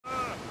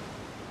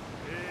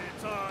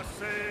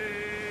Sailing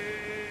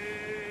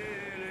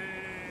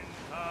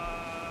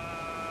time.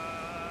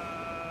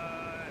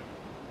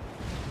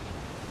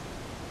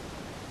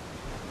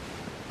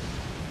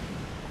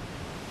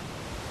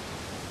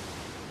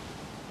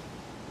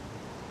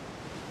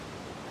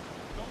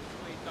 Don't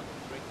wait up to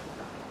break the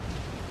down.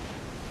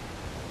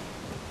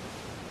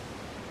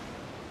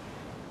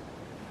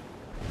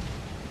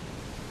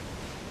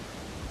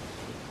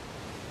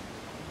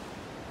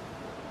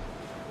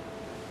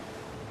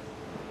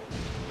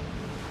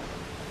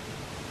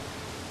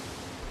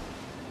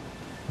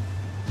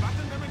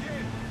 Batten them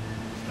again.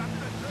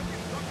 Started a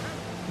Turkish rocket.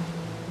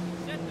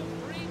 Set them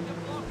free to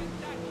block and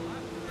tackle,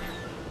 huh?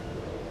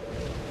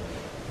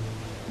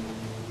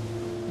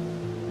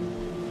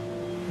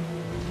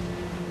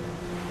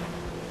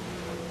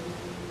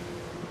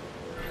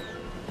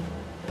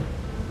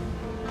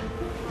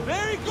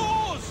 There he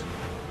goes!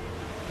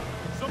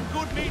 Some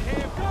good meat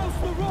here. Goes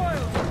the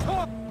Royals.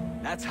 Top.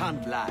 Let's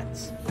hunt,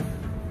 lads.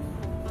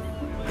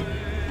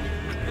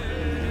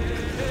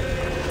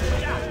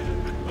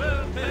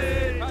 Well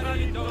paid,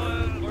 Paddy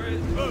Doyle for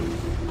his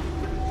boots.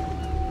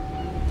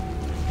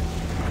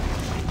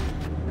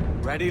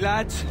 Ready,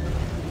 lads?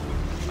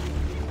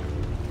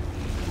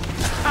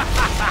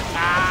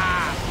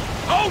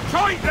 Hold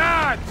tight,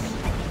 lads!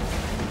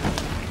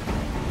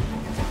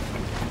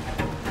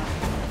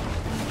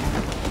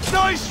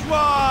 Nice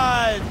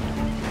one!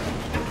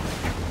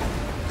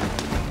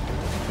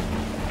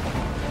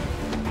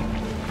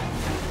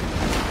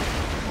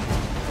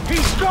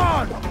 He's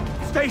gone!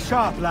 Stay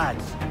sharp,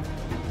 lads.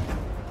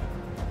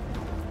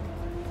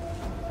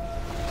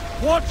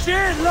 Watch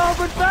it,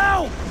 larboard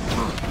bow!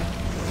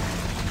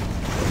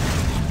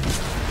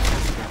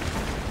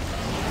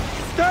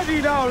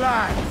 Steady now,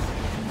 lads!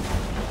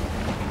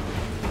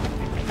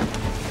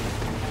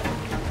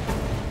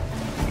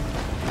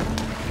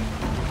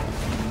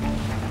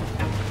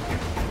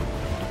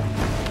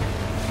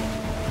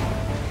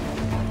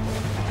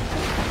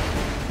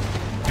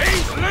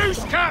 He's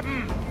loose,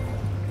 Captain!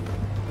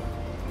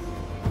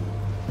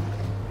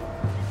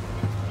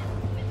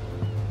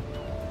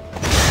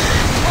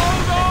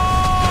 Hold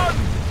on!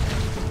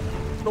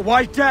 The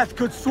White Death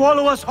could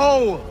swallow us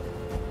whole!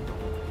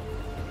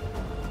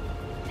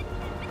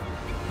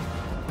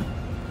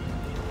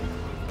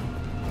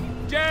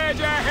 Dead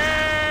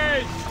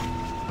ahead!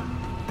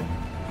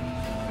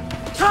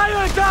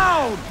 Tire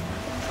down!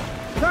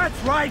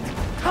 That's right!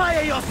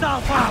 Tire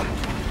yourself out!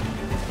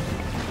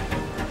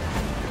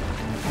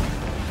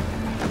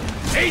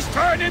 He's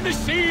turning the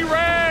sea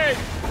red!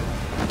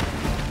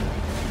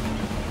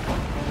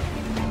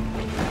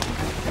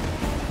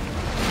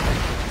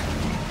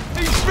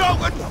 He's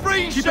broken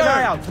free, Keep sir! an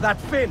eye out for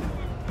that fin.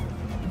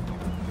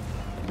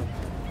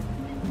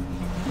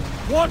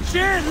 Watch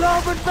it,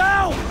 larboard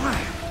bow!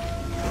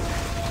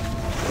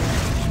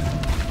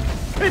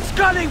 It's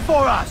gunning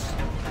for us!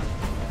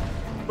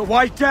 The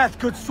White Death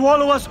could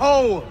swallow us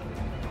whole!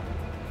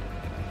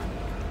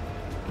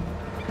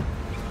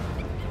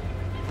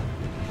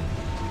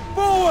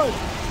 Forward!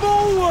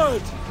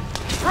 Forward!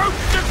 Rope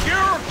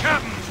secure,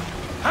 Captain!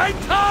 Hang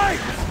tight!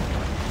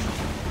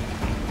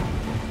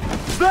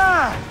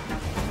 There!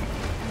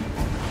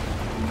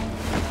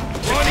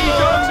 What he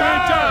does, he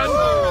does!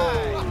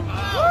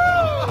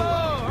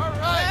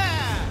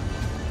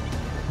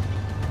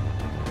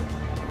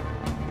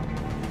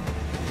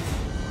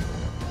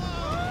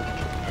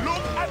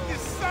 Look at the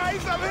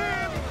size of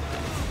him!